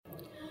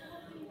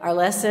Our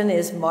lesson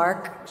is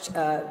Mark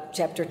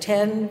chapter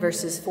 10,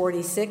 verses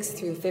 46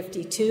 through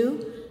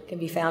 52. It can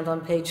be found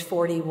on page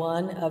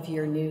 41 of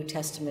your New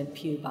Testament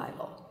Pew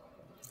Bible.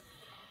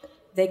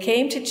 They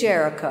came to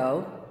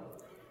Jericho.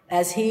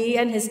 As he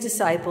and his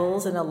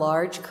disciples and a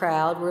large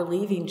crowd were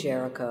leaving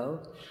Jericho,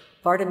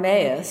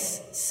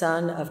 Bartimaeus,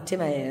 son of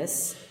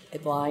Timaeus, a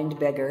blind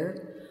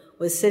beggar,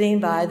 was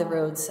sitting by the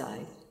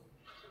roadside.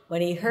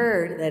 When he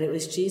heard that it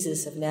was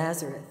Jesus of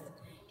Nazareth,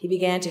 he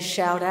began to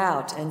shout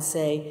out and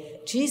say,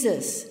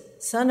 "Jesus,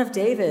 Son of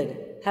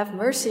David, have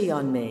mercy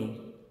on me."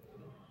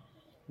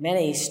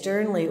 Many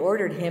sternly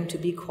ordered him to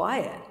be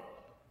quiet,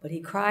 but he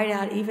cried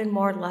out even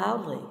more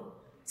loudly,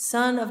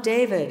 "Son of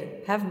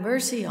David, have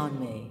mercy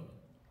on me."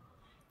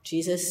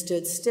 Jesus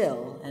stood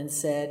still and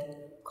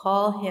said,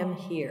 "Call him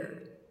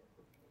here."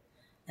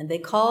 And they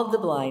called the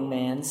blind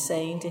man,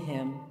 saying to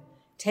him,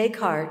 "Take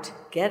heart,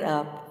 get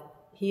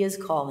up, he is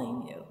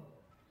calling you."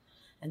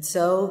 And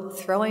so,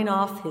 throwing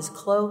off his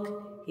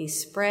cloak, he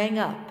sprang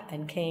up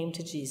and came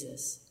to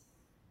Jesus.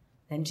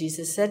 Then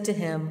Jesus said to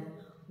him,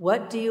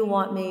 "What do you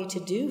want me to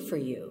do for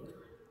you?"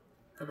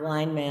 The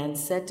blind man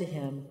said to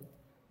him,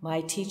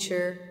 "My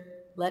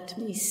teacher, let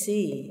me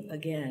see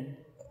again."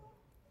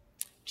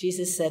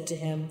 Jesus said to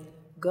him,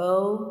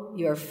 "Go,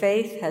 your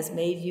faith has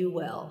made you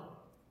well."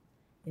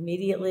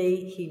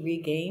 Immediately he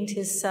regained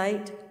his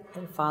sight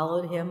and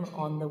followed him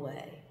on the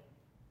way.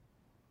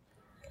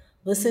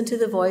 Listen to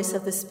the voice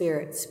of the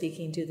Spirit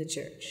speaking to the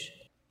church.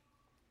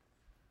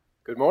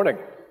 Good morning.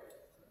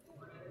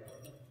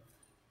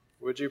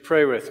 Would you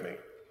pray with me?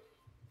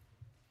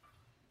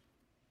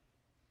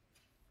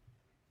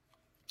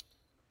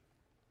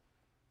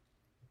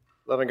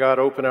 Loving God,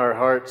 open our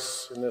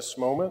hearts in this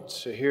moment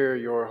to hear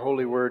your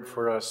holy word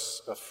for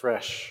us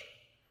afresh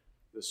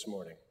this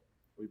morning.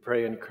 We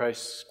pray in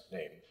Christ's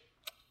name.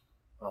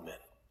 Amen.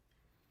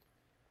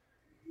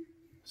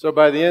 So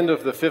by the end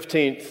of the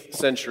 15th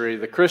century,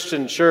 the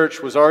Christian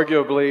church was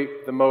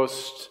arguably the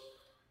most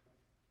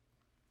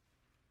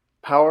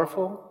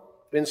powerful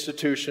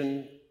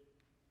institution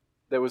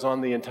that was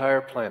on the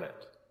entire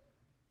planet.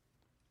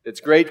 Its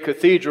great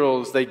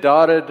cathedrals, they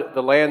dotted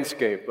the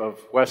landscape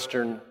of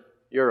Western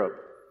Europe.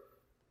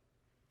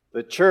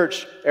 The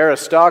church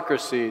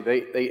aristocracy,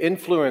 they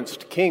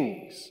influenced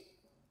kings,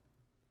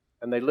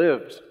 and they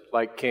lived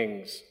like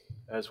kings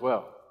as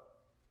well.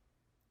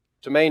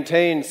 To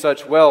maintain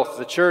such wealth,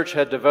 the church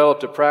had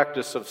developed a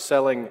practice of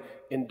selling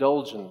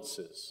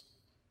indulgences,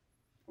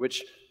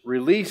 which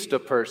released a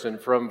person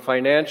from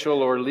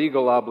financial or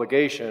legal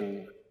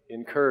obligation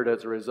incurred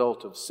as a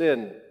result of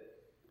sin.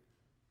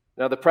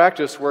 Now, the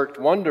practice worked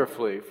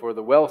wonderfully for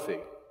the wealthy,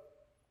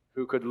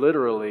 who could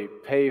literally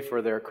pay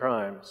for their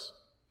crimes,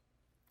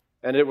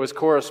 and it was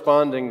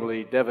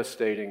correspondingly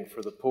devastating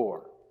for the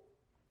poor,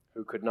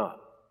 who could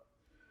not.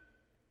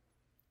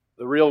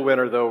 The real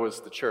winner, though, was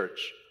the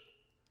church,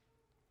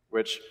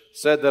 which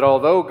said that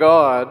although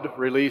God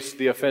released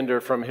the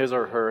offender from his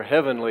or her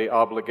heavenly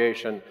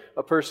obligation,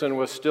 a person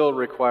was still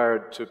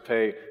required to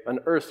pay an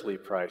earthly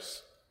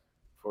price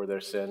for their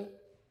sin.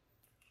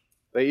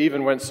 They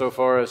even went so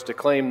far as to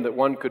claim that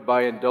one could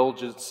buy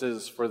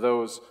indulgences for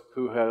those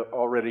who had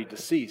already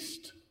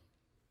deceased,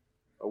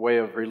 a way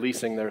of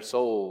releasing their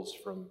souls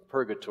from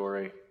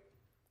purgatory.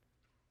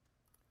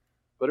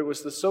 But it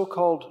was the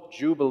so-called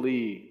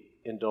Jubilee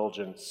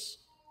indulgence,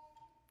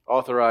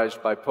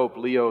 authorized by Pope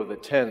Leo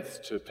X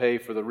to pay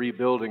for the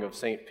rebuilding of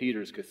St.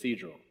 Peter's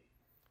Cathedral,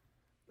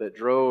 that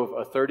drove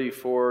a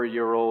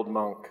 34-year-old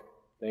monk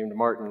named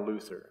Martin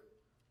Luther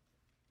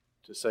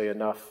to say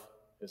enough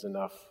is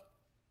enough.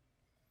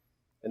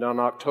 And on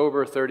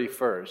October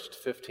 31st,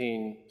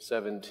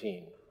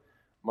 1517,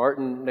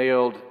 Martin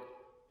nailed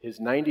his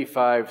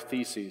 95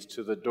 theses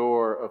to the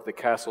door of the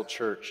castle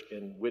church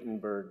in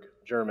Wittenberg,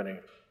 Germany.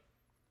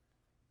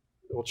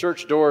 Well,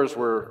 church doors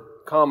were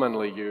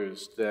commonly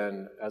used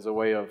then as a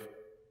way of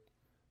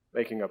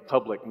making a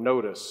public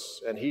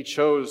notice, and he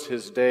chose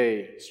his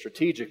day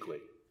strategically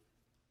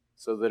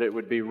so that it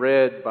would be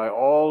read by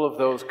all of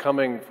those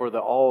coming for the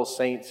All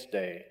Saints'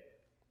 Day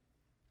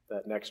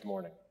that next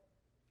morning.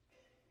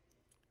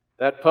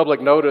 That public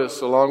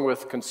notice, along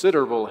with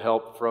considerable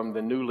help from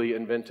the newly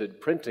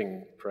invented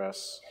printing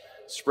press,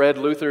 spread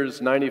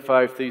Luther's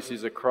 95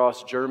 Theses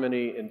across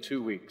Germany in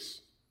 2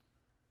 weeks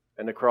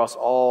and across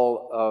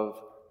all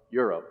of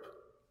Europe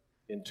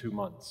in 2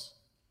 months.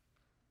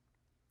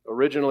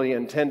 Originally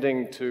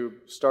intending to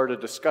start a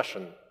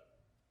discussion,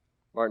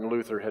 Martin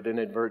Luther had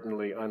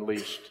inadvertently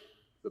unleashed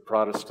the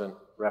Protestant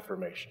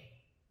Reformation.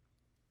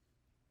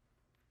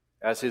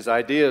 As his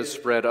ideas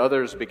spread,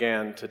 others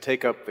began to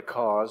take up the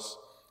cause.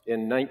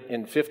 In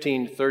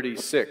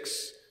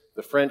 1536,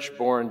 the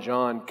French-born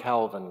John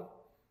Calvin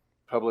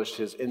published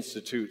his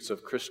Institutes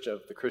of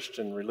the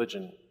Christian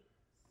Religion,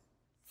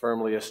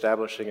 firmly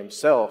establishing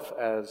himself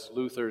as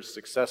Luther's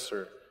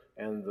successor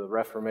and the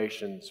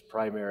Reformation's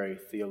primary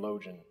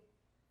theologian.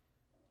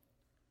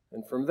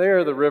 And from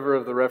there, the river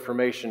of the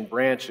Reformation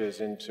branches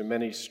into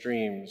many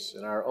streams,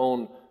 and our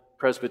own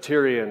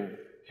Presbyterian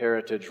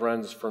heritage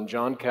runs from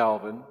John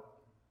Calvin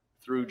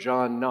through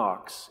John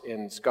Knox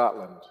in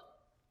Scotland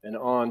and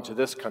on to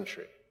this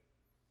country,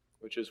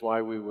 which is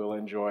why we will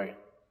enjoy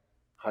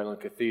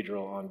Highland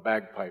Cathedral on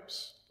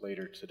bagpipes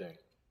later today.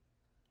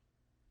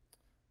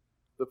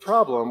 The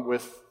problem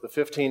with the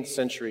 15th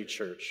century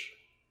church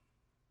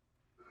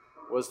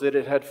was that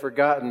it had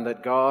forgotten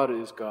that God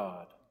is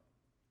God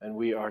and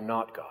we are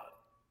not God,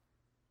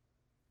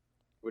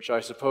 which I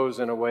suppose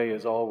in a way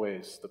is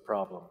always the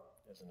problem,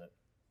 isn't it?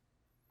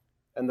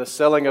 And the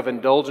selling of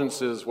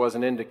indulgences was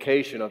an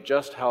indication of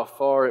just how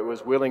far it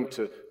was willing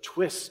to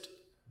twist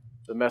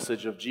the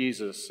message of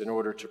Jesus in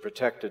order to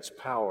protect its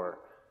power.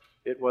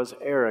 It was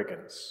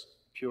arrogance,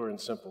 pure and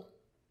simple.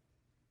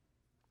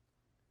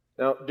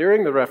 Now,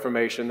 during the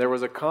Reformation, there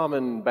was a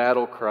common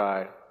battle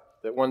cry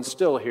that one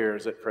still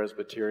hears at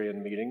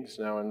Presbyterian meetings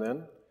now and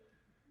then.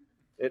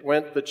 It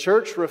went, "The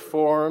church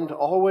reformed,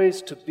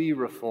 always to be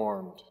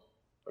reformed,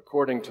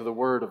 according to the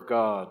word of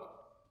God."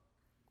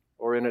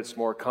 Or in its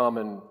more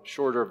common,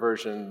 shorter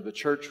version, "The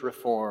church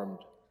reformed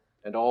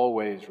and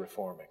always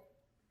reforming."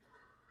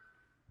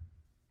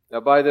 Now,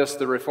 by this,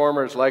 the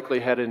reformers likely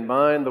had in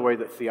mind the way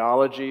that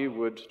theology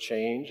would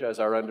change as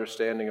our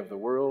understanding of the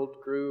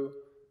world grew,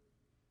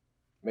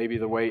 maybe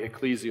the way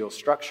ecclesial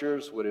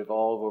structures would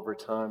evolve over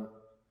time.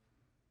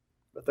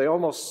 But they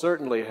almost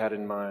certainly had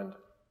in mind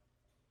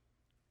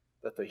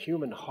that the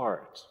human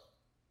heart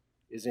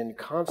is in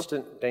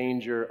constant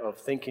danger of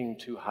thinking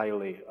too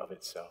highly of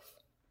itself,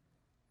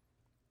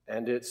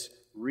 and its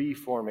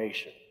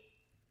reformation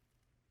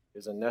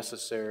is a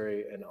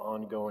necessary and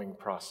ongoing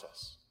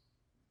process.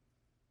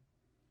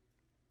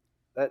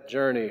 That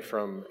journey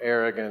from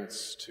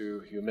arrogance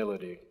to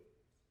humility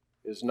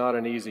is not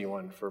an easy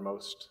one for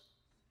most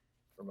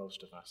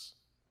of us.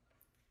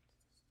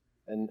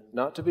 And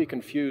not to be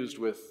confused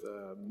with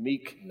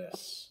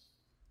meekness.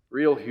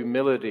 Real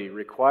humility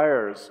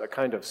requires a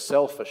kind of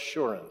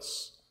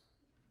self-assurance.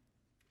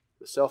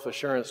 The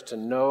self-assurance to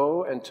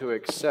know and to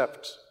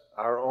accept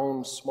our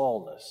own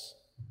smallness.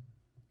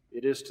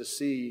 It is to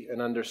see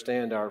and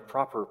understand our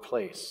proper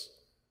place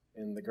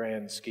in the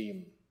grand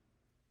scheme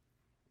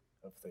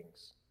of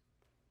things.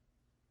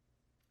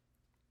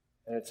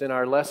 And it's in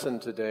our lesson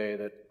today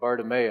that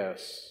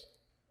Bartimaeus,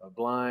 a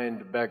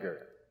blind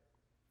beggar,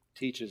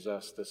 teaches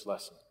us this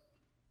lesson.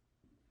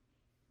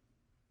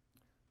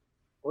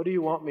 What do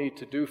you want me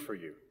to do for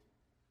you?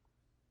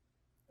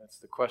 That's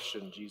the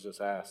question Jesus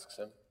asks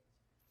him.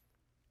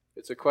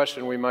 It's a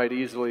question we might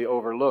easily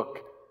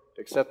overlook,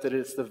 except that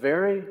it's the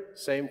very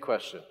same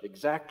question,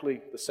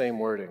 exactly the same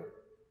wording,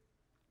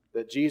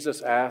 that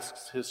Jesus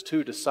asks his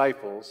two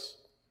disciples,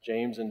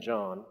 James and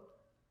John,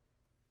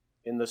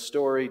 in the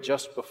story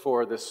just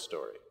before this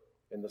story,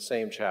 in the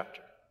same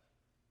chapter.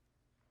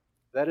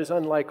 That is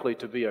unlikely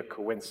to be a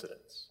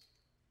coincidence.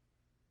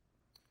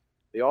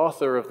 The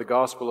author of the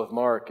Gospel of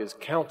Mark is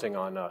counting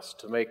on us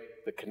to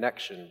make the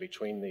connection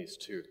between these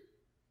two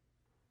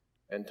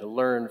and to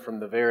learn from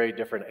the very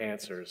different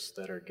answers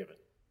that are given.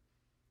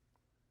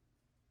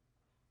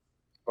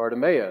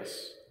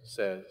 Bartimaeus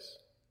says,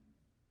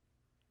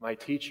 "My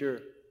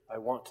teacher, I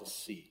want to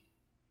see."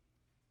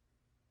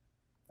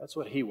 That's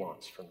what he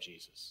wants from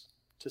Jesus,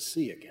 to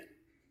see again,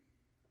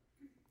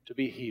 to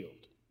be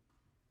healed.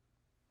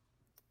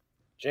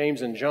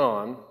 James and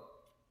John,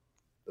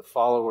 the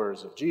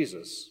followers of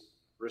Jesus,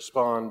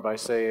 respond by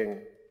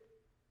saying,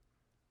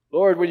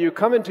 "Lord, when you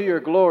come into your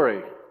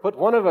glory, put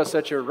one of us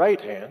at your right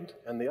hand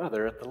and the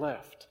other at the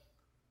left."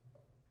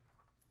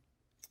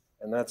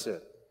 And that's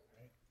it.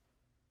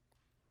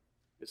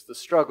 It's the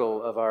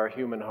struggle of our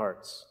human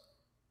hearts.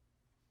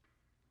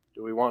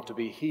 Do we want to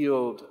be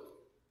healed,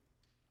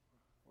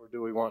 or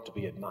do we want to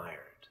be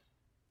admired?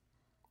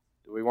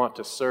 Do we want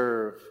to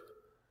serve,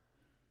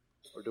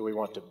 or do we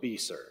want to be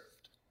served?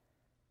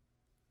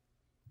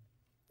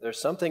 There's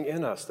something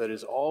in us that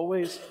is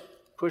always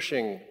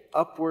pushing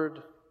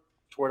upward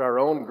toward our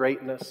own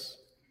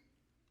greatness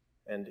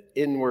and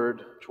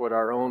inward toward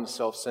our own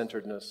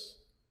self-centeredness.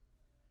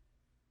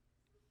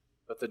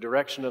 But the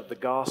direction of the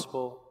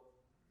gospel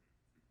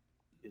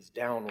is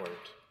downward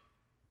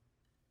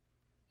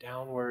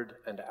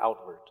and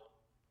outward,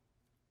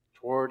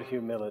 toward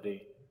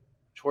humility,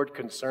 toward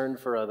concern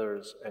for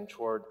others, and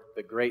toward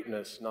the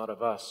greatness not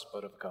of us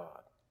but of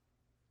God.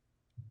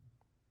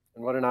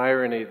 And what an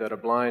irony that a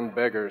blind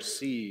beggar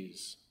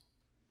sees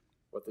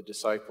what the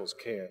disciples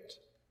can't.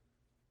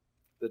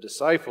 The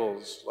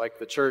disciples, like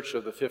the church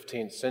of the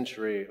 15th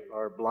century,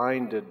 are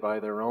blinded by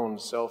their own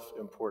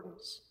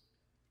self-importance,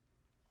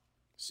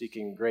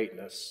 seeking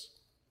greatness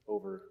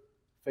over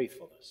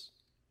faithfulness.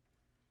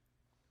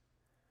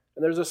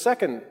 And there's a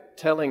second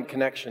telling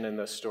connection in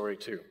this story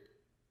too.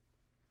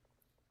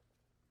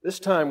 This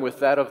time with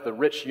that of the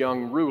rich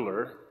young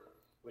ruler,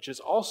 which is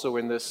also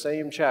in this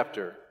same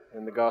chapter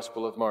in the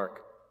Gospel of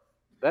Mark.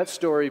 That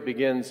story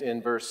begins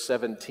in verse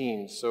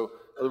 17, so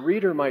the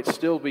reader might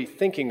still be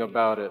thinking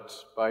about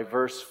it by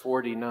verse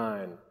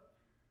 49,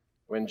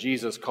 when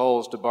Jesus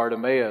calls to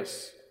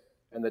Bartimaeus,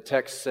 and the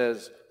text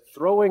says,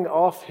 "Throwing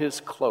off his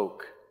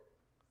cloak,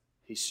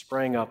 he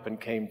sprang up and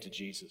came to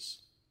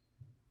Jesus."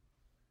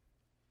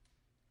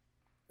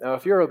 Now,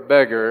 if you're a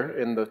beggar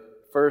in the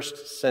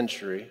first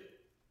century,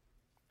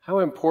 how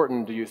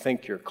important do you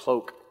think your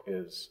cloak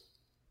is?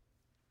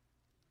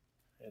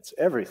 It's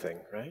everything,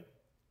 right?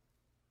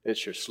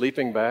 It's your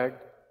sleeping bag.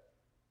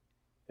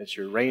 It's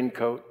your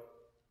raincoat.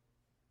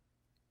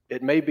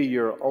 It may be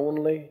your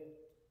only,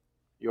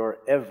 your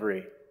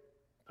every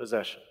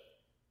possession.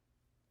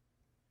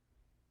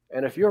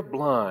 And if you're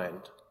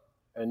blind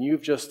and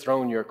you've just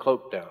thrown your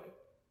cloak down,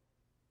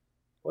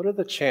 what are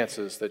the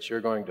chances that you're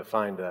going to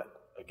find that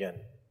again?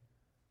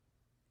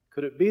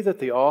 Could it be that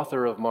the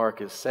author of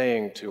Mark is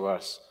saying to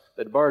us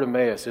that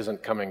Bartimaeus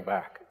isn't coming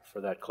back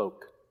for that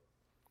cloak?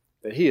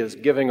 That he is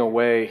giving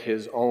away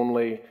his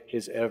only,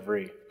 his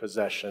every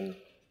possession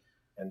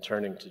and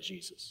turning to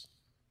Jesus?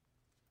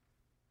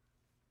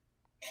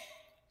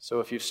 So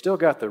if you've still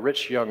got the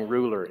rich young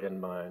ruler in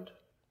mind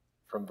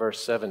from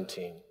verse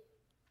 17,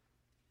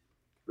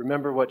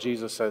 remember what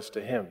Jesus says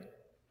to him.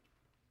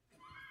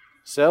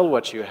 Sell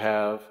what you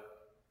have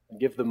and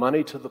give the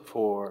money to the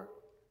poor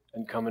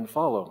and come and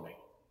follow me.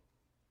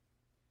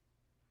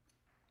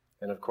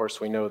 And of course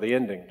we know the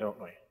ending, don't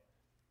we?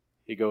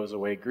 He goes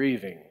away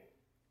grieving,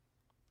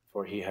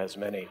 for he has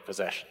many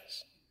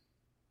possessions.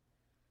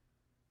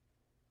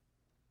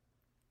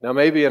 Now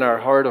maybe in our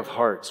heart of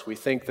hearts we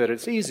think that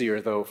it's easier,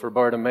 though, for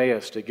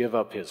Bartimaeus to give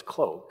up his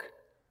cloak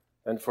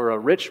than for a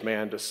rich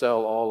man to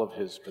sell all of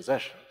his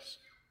possessions.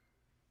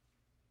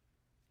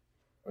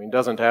 I mean,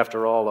 doesn't,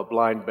 after all, a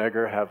blind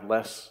beggar have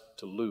less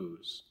to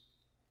lose?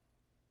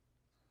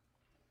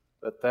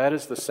 But that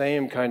is the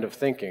same kind of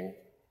thinking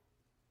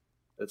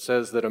that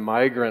says that a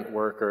migrant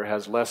worker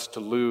has less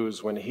to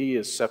lose when he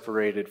is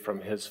separated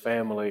from his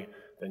family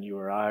than you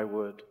or I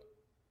would.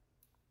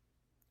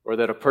 Or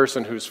that a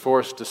person who's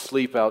forced to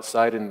sleep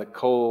outside in the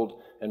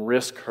cold and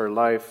risk her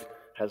life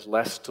has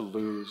less to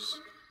lose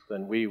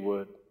than we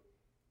would.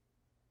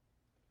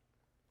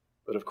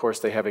 But of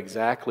course, they have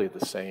exactly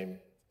the same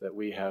that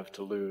we have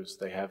to lose.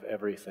 They have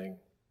everything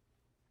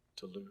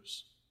to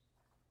lose.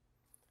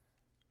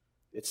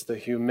 It's the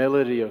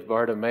humility of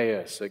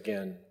Bartimaeus,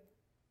 again,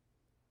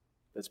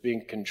 that's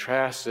being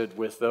contrasted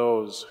with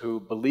those who,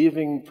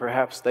 believing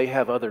perhaps they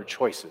have other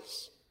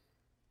choices,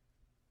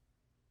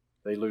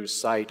 they lose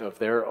sight of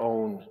their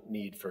own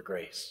need for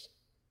grace,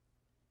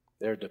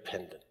 their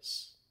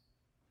dependence.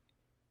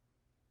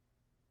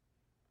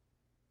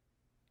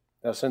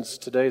 Now, since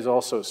today's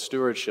also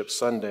Stewardship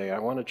Sunday, I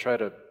want to try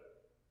to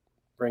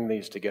bring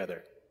these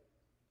together.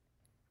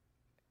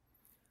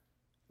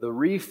 The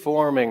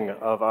reforming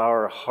of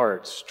our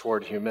hearts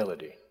toward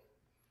humility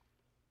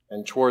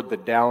and toward the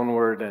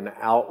downward and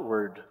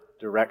outward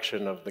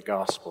direction of the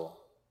gospel,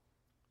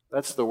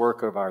 that's the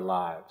work of our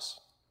lives.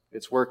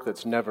 It's work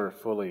that's never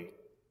fully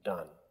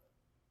done.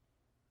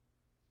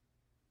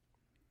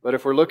 But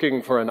if we're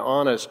looking for an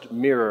honest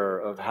mirror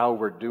of how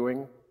we're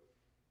doing,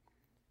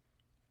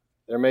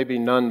 there may be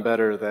none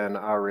better than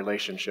our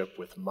relationship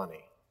with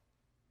money.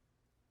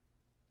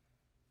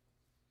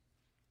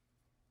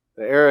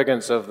 The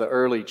arrogance of the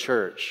early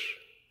church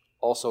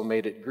also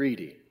made it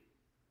greedy,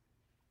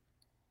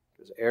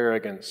 because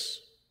arrogance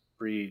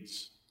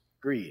breeds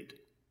greed.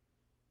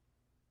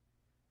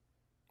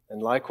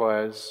 And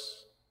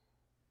likewise,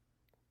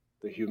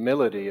 the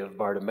humility of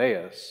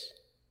Bartimaeus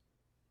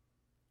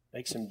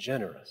makes him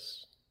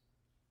generous.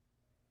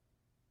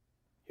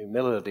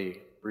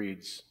 Humility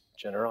breeds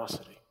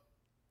generosity.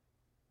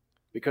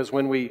 Because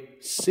when we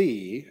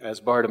see, as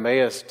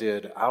Bartimaeus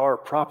did, our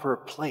proper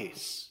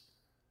place,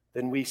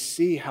 then we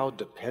see how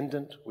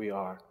dependent we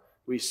are.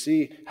 We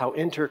see how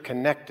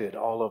interconnected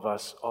all of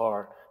us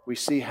are. We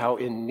see how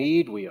in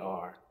need we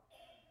are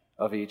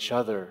of each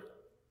other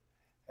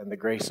and the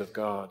grace of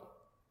God.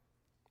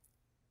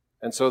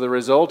 And so the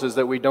result is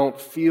that we don't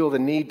feel the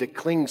need to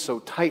cling so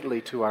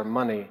tightly to our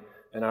money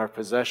and our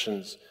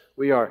possessions.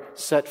 We are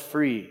set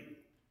free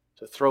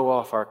to throw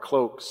off our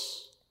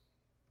cloaks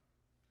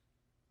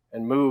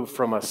and move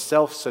from a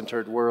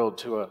self-centered world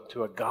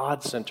to a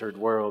God-centered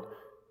world,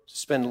 to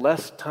spend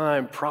less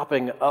time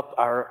propping up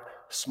our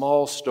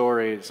small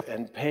stories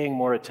and paying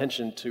more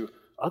attention to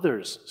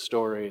others'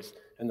 stories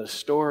and the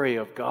story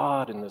of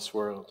God in this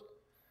world.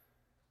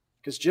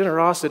 Because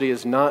generosity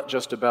is not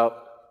just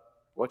about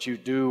what you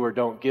do or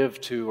don't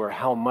give to or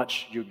how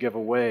much you give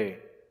away.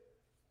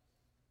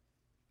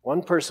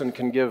 One person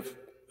can give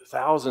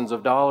thousands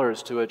of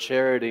dollars to a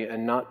charity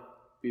and not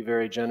be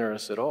very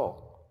generous at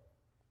all.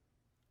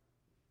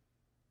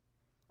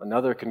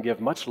 Another can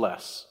give much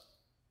less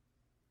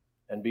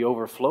and be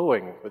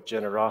overflowing with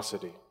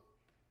generosity,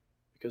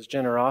 because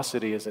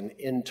generosity is an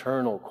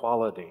internal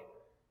quality.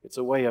 It's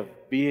a way of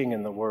being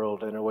in the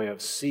world and a way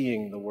of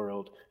seeing the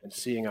world and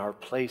seeing our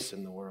place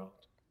in the world.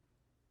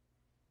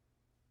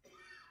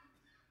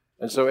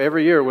 And so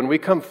every year when we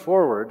come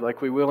forward,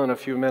 like we will in a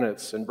few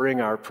minutes, and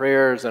bring our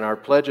prayers and our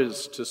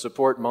pledges to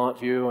support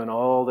Montview and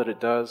all that it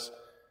does,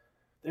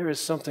 there is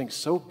something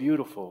so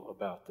beautiful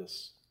about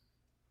this.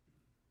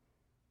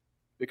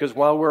 Because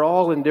while we're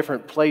all in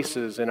different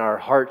places in our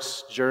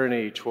heart's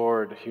journey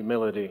toward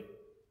humility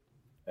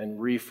and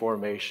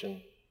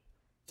reformation,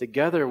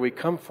 together we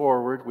come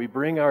forward, we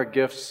bring our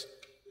gifts,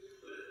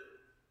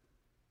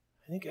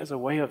 I think as a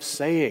way of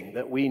saying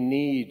that we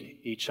need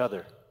each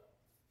other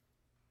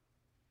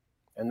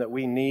and that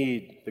we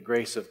need the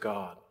grace of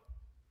God,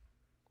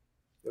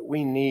 that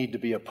we need to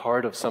be a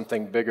part of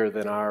something bigger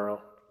than our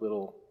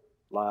little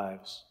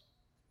lives.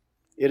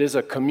 It is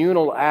a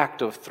communal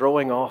act of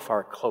throwing off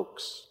our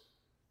cloaks.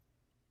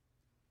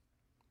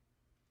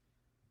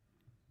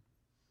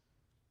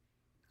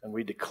 And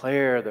we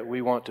declare that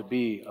we want to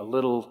be a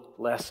little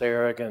less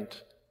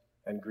arrogant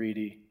and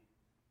greedy.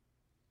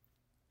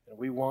 And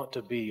we want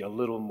to be a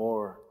little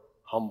more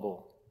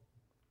humble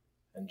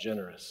and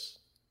generous.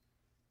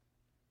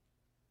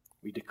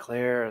 We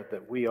declare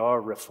that we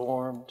are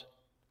reformed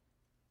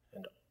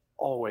and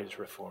always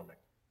reforming.